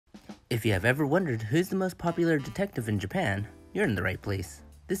If you have ever wondered who's the most popular detective in Japan, you're in the right place.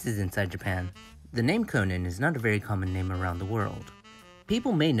 This is Inside Japan. The name Conan is not a very common name around the world.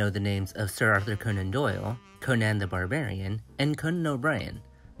 People may know the names of Sir Arthur Conan Doyle, Conan the Barbarian, and Conan O'Brien,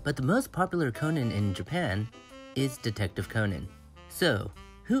 but the most popular Conan in Japan is Detective Conan. So,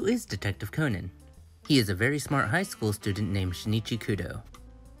 who is Detective Conan? He is a very smart high school student named Shinichi Kudo.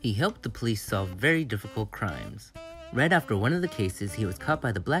 He helped the police solve very difficult crimes. Right after one of the cases, he was caught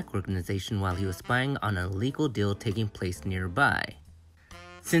by the black organization while he was spying on an illegal deal taking place nearby.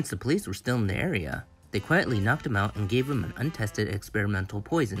 Since the police were still in the area, they quietly knocked him out and gave him an untested experimental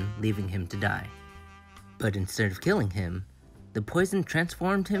poison, leaving him to die. But instead of killing him, the poison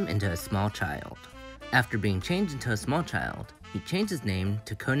transformed him into a small child. After being changed into a small child, he changed his name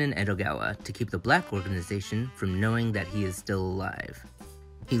to Conan Edogawa to keep the black organization from knowing that he is still alive.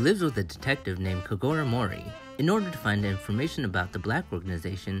 He lives with a detective named Kogoro Mori in order to find information about the black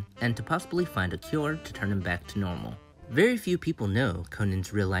organization and to possibly find a cure to turn him back to normal. Very few people know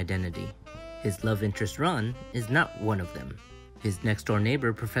Conan's real identity. His love interest Ron is not one of them. His next-door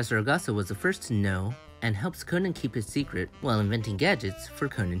neighbor, Professor Agasa, was the first to know and helps Conan keep his secret while inventing gadgets for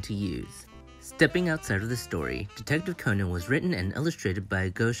Conan to use. Stepping outside of the story, Detective Conan was written and illustrated by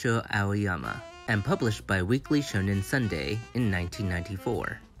Gosho Aoyama and published by Weekly Shonen Sunday in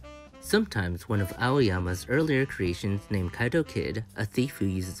 1994. Sometimes one of Aoyama's earlier creations named Kaito Kid, a thief who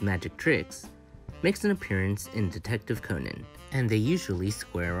uses magic tricks, makes an appearance in Detective Conan, and they usually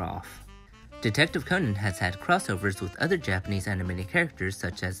square off. Detective Conan has had crossovers with other Japanese animated characters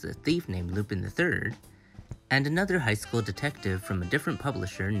such as the thief named Lupin III, and another high school detective from a different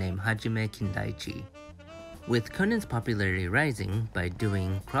publisher named Hajime Kindaichi. With Conan's popularity rising by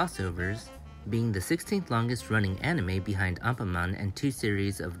doing crossovers, being the 16th longest running anime behind Anpanman and 2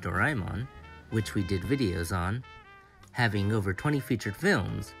 series of Doraemon, which we did videos on, having over 20 featured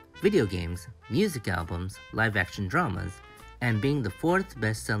films, video games, music albums, live-action dramas, and being the 4th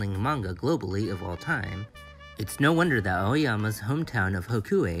best-selling manga globally of all time, it's no wonder that Aoyama's hometown of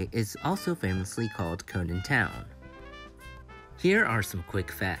Hokue is also famously called Conan Town. Here are some quick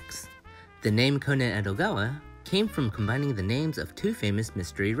facts. The name Conan Edogawa came from combining the names of 2 famous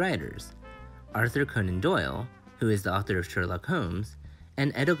mystery writers, Arthur Conan Doyle, who is the author of Sherlock Holmes,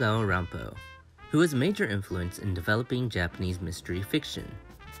 and Edogawa Rampo, who was a major influence in developing Japanese mystery fiction.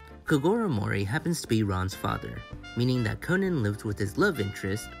 Kogoro Mori happens to be Ron's father, meaning that Conan lives with his love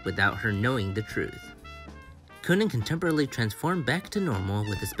interest without her knowing the truth. Conan can temporarily transform back to normal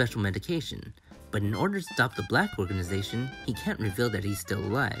with a special medication, but in order to stop the black organization, he can't reveal that he's still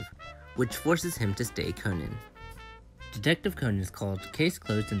alive, which forces him to stay Conan. Detective Conan is called Case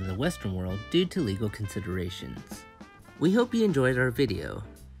Closed in the Western world due to legal considerations. We hope you enjoyed our video.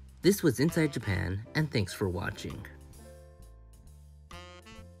 This was Inside Japan, and thanks for watching.